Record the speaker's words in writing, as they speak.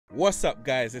What's up,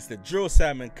 guys? It's the Drill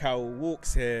Simon Cowell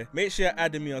Walkz here. Make sure you're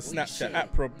adding me on Snapchat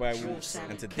at ProbByWalkz,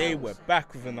 and today we're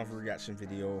back with another reaction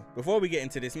video. Before we get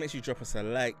into this, make sure you drop us a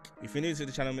like. If you're new to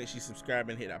the channel, make sure you subscribe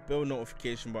and hit that bell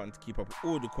notification button to keep up with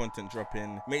all the content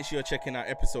dropping. Make sure you're checking out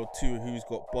episode 2, Who's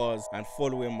Got Bars, and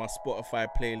following my Spotify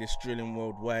playlist Drilling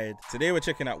Worldwide. Today we're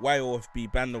checking out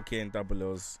YOFB, Bandokay and Double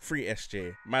L's, Free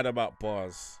SJ, Mad About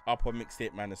Bars, Upper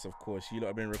Mixtape Madness, of course. You lot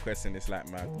have been requesting this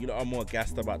like mad. You lot are more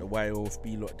gassed about the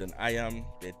YOFB lot than I am.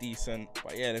 They're decent,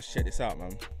 but yeah, let's check this out,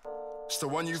 man. It's the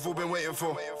one you've all been waiting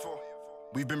for.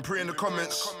 We've been pre in the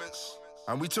comments,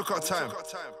 and we took our time.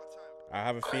 I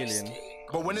have a feeling.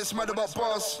 But when it's mad about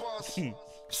bars,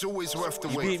 it's always worth the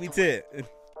wait. You beat me to it.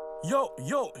 Yo,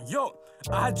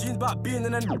 I had dreams about being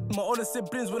in a my older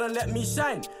siblings wouldn't let me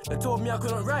shine. They told me I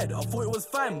couldn't ride, I thought it was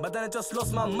fine, but then I just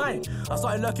lost my mind. I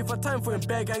started looking for time for him,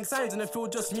 bear gang signs, and it feel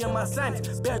just me and my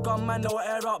signs. Bear gun man, no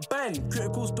air out bang.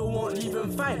 Critical still won't leave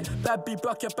him fine. Bad B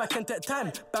broke your back and take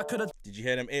time. Back of the. Did you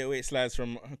hear them 808 slides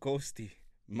from Ghosty?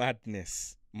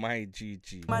 Madness. My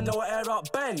GG. Man, no air out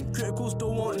bang. Critical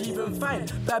still won't leave him fine.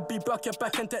 Bad B broke your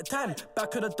back and take time.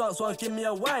 Back of the dance one, give me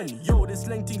a wine. Yo, this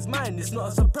link thing's mine. It's not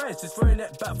a surprise, just throwing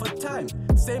it back for time.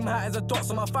 Same height as the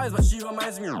dots on my thighs, but she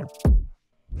reminds me.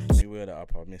 She wheeled it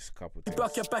up, I missed a couple times.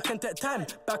 Broke your back and take time.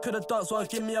 Back of the dance one,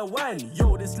 give me a wine.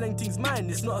 Yo, this link thing's mine.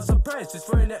 It's not a surprise, just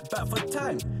throwing it back for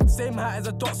time. Same height as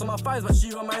the dots on my thighs, but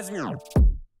she reminds me.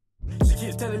 She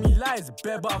keeps telling me lies,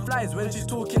 bare butterflies when she's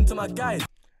talking to my guys.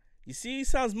 You see, it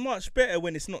sounds much better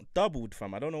when it's not doubled,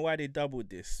 fam. I don't know why they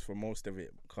doubled this for most of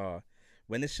it, car.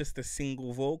 When it's just a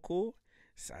single vocal,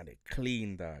 it sounded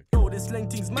clean, dog. Yo, this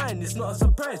link thing's mine, it's not a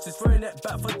surprise, just throwing it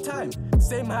back for time.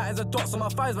 Same height as the dots on my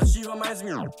thighs, but she reminds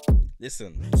me.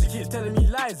 Listen. She keeps telling me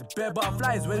lies, bare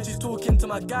butterflies when she's talking to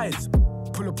my guys.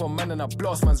 Pull up on man and I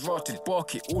blast, man's rotted,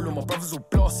 bark it. All of my brothers will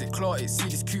blast it, clot it. See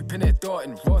this coupe in it,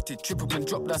 darting, rotted. Trip up and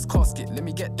drop, that's casket. Let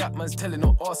me get that, man's telling,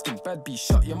 not asking. Bad B,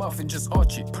 shut your mouth and just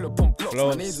arch it. Pull up on blocks,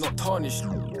 my name's not tarnished.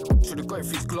 Should've got it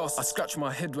through his glass. I scratch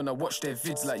my head when I watch their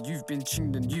vids like you've been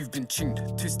chinged and you've been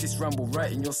chinged. Twist this ramble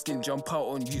right in your skin, jump out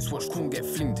on you, watch corn get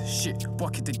flinged. Shit,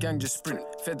 bucket the gang just sprint.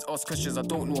 Feds ask questions, I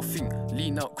don't know a thing.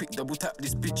 Lean out quick, double tap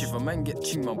this bitch. If a man get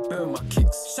chinged, man, burn my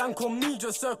kicks. Shank on me,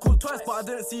 just circled twice, but I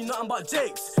didn't see nothing but Jakes.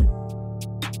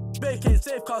 Baking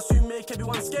safe cars who make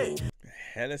everyone skate.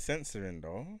 Hella censoring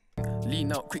though.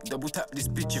 Lean out quick, double tap this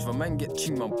bitch. If a man get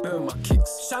ching, man, burn my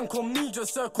kicks. Shank on me,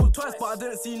 just circled twice, but I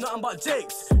didn't see nothing but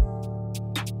Jakes.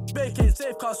 Baking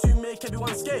safe cars who make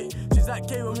everyone skate. She's like,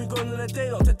 K when we going on a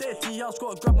date, not today. Tea house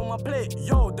got a grab on my plate.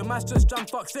 Yo, the match just jump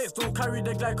fuck six. Don't carry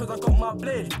the glide cause I got my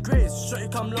blade. Grace, shorty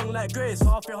come long like Grace.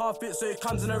 Half it so it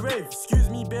comes in a rave. Excuse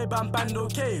me, babe, I'm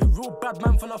Bandokay. Real bad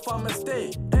man from the farm and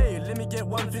stay. Hey, let me get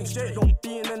one thing straight. Don't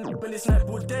be in the when it's night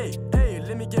all day. Hey,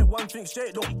 let me get one thing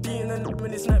straight. Don't be in the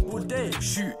when it's night all day.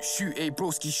 Shoot, a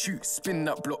broski, shoot. Spin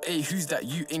that block, a who's that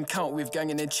you encounter with gang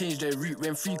and then change their route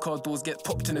when 3 car doors get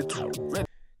popped in the red.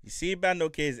 You see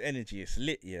Bandokay's energy, it's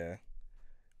lit, yeah?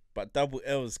 But Double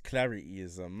L's clarity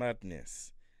is a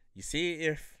madness. You see,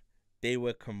 if they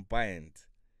were combined,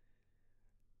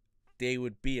 they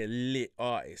would be a lit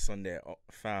artist on their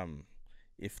fam.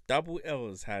 If Double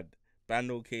L's had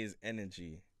Bandokay's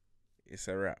energy, it's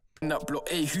a wrap. That block,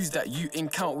 a who's that you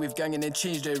encounter with gang and then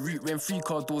change their route when 3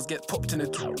 car doors get popped in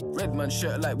the red man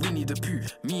shirt like Winnie the Pooh.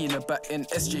 Me in the back end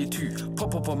SJ2.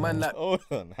 Pop up a man like. Hold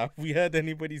on, have we heard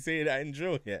anybody say that in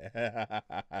drill yet?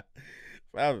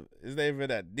 Fam, it's not even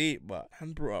that deep, but I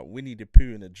brought up Winnie the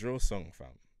Pooh in a drill song,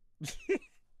 fam.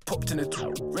 Popped in a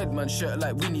red man shirt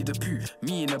like Winnie the Pooh.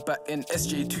 Me in the back end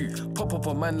SJ2. Pop up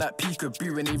a man like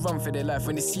peekaboo when they run for their life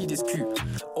when they see this coupe.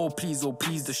 Oh please,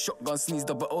 the shotgun sneeze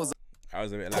double O's. I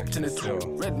was a bit like in a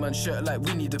red man shirt like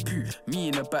Winnie the Pooh. Me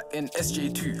in the back end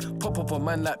SJ2. Pop up a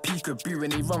man like peekaboo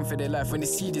when they run for their life when they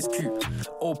see this coupe.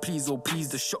 Oh please,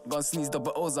 the shotgun sneeze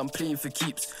double O's. I'm playing for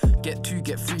keeps. Get 2,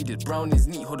 get 3. This brown is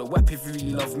neat. Hold a whap if you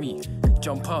really love me.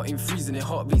 Jump out in freezing, their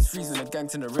heartbeats freezing. The gang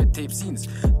to the red tape scenes.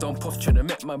 Don't puff trying to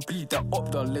make man bleed. That up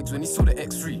down legs when he saw the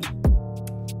X3.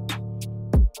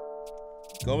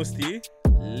 Ghosty,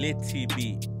 Litty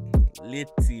beat,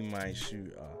 Litty my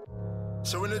shooter.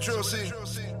 So in the drill scene,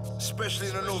 especially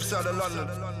in the north side of London,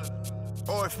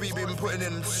 OFB been putting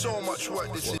in so much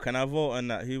work this year. Can I vote on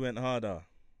that? Who went harder?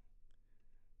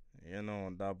 You know,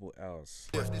 Double L's.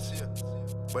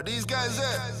 But these guys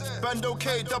there,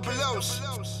 Bandokay, Double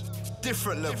L's,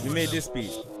 different levels. We made this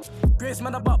beat. Grace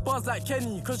man about bars like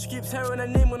Kenny, cause she keeps hearing her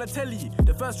name on the telly.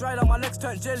 The first ride out my legs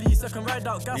turned jelly, second ride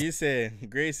out gas. You say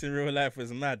Grace in real life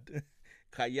was mad.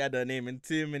 Cause you had her name in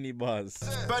too many bars.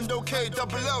 Bandokay,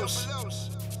 Double L's,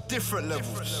 different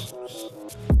levels.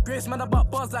 Grace man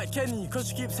about bars like Kenny, cause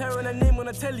she keeps hearing her name on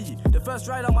the telly. The first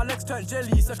ride out, my legs turned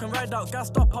jelly. Second ride out,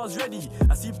 gassed up, I was ready.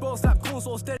 I see both slap corn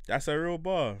so steady. That's a real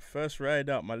bar. First ride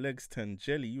out, my legs turned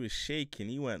jelly. You was shaking,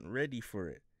 you weren't ready for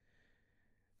it.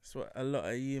 That's what a lot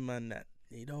of you, man, that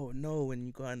you don't know when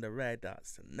you go on the ride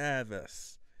outs.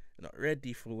 Nervous. You're not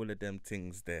ready for all of them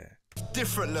things there.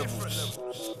 Different levels.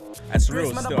 That's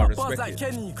real still, I respect like it.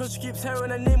 Kenny, cause she keeps hearing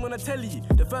her name on the telly.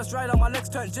 The first ride out, my legs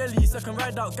turned jelly. Second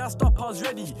ride out, gassed up, I was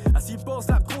ready. I see both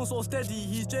slap corn so steady.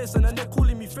 He's Jason and they're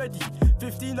calling me Freddy.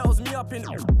 15, that was me up in.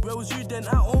 Where was you then?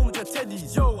 At home with your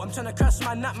teddies. Yo, I'm trying to crash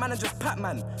my nap man and just pat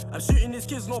man. I'm shooting these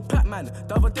kids, no pat man.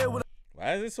 The other day with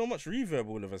why is there so much reverb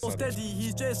all of a sudden? Steady,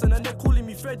 he's Jason and they're calling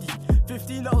me Freddy.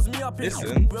 15, that was me up in.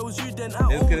 Listen, where was you then?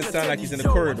 it's gonna sound like he's in the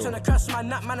corridor. I'm trying to crash my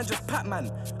nap man and just pat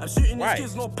man. I'm shooting these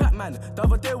kids, no pat man. The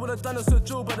other day would have done us a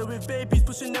Joe, but with babies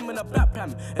pushing them in a black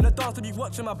pram. In the dark to be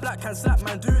watching my black hand slap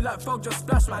man. Do like frog, just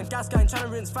splash man. Gas gang, trying to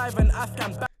rinse 5 and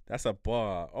Afghan back. That's a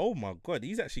bar. Oh my god,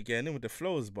 he's actually getting in with the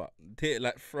flows, but they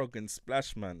like frog and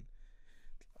splash man.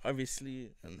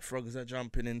 Obviously, and frogs are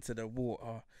jumping into the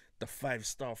water. The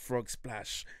 5-star frog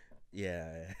splash.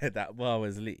 Yeah, that bar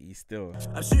was litty still.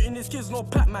 I'm shooting these kids, no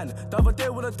pat man. The other day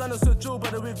would have done us a Joe,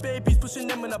 but with babies pushing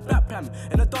them in a black pram.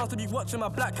 In the dark to be watching my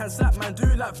black hand slap man. Do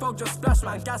like frog, just splash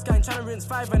man. Gas gang, trying to rinse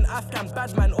 5 and Afghan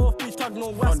bad man. Off me tug, no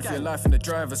west run gang. for your life and the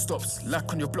driver stops.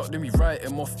 Lack on your block, then we write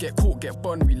him off. Get caught, get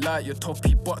bun, we light your top.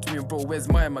 He bucked me and bro, where's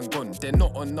my man gone? They're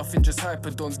not on nothing, just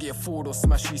hyperdons. Get forward or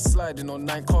smash, we sliding on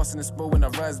 9 casting this bow when I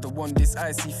rise the one. This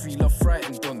IC3 love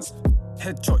frightened dons.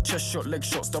 Head shot, chest shot, leg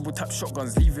shots, double tap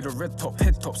shotguns, leave it a red top,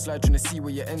 head top, slide trying to see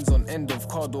where your ends on, end of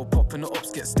car door pop and the ops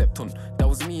get stepped on. That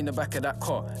was me in the back of that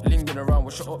car, lingering around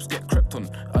watch your ops get crept on.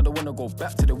 I don't wanna go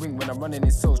back to the wing when I'm running in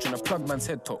cells, trying to plug man's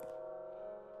head top.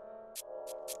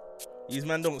 These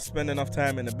man don't spend enough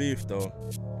time in the booth though.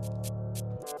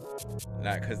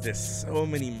 Like, cause there's so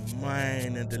many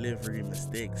minor delivery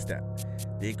mistakes that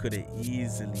they could have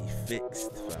easily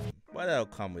fixed, fam. But that'll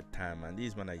come with time, man.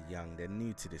 These men are young, they're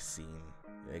new to the scene.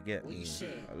 You get me?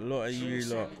 A lot of you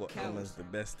lot got them as the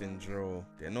best in drill.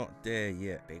 They're not there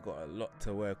yet. They got a lot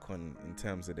to work on in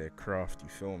terms of their craft, you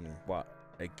feel me? But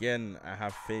again, I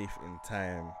have faith in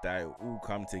time that it all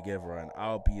come together and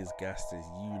I'll be as gassed as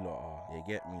you lot are. You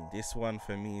get me? This one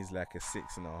for me is like a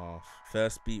 6.5.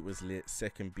 First beat was lit,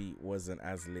 second beat wasn't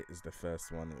as lit as the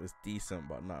first one. It was decent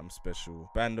but nothing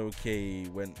special. Bandokay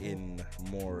went in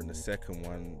more in the second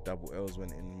one. Double L's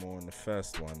went in more in the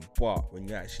first one. But when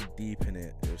you actually deepen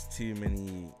it, there was too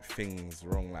many things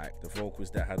wrong. Like the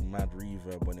vocals that had mad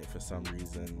reverb on it for some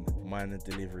reason, minor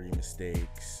delivery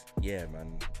mistakes. Yeah,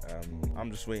 man.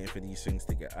 I'm just waiting for these things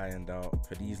to get ironed out,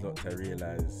 for these lot to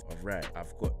realize, alright,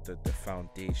 I've got the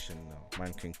foundation now.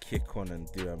 Man can kick on and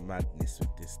do a madness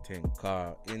with this thing.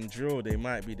 Car in drill, they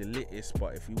might be the littest,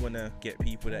 but if we want to get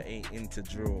people that ain't into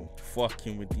drill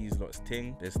fucking with these lots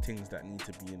thing, there's things that need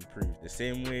to be improved. The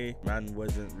same way man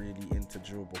wasn't really into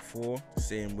drill before, the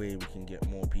same way we can get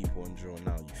more people on drill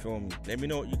now, you feel me? Let me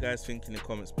know what you guys think in the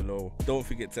comments below. Don't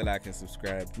forget to like and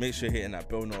subscribe. Make sure you're hitting that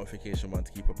bell notification button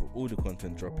to keep up with all the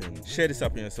content dropping. Share this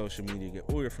up on your social media,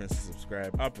 get all your friends to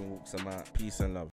subscribe. I've been Walkz, I'm out. Peace and love.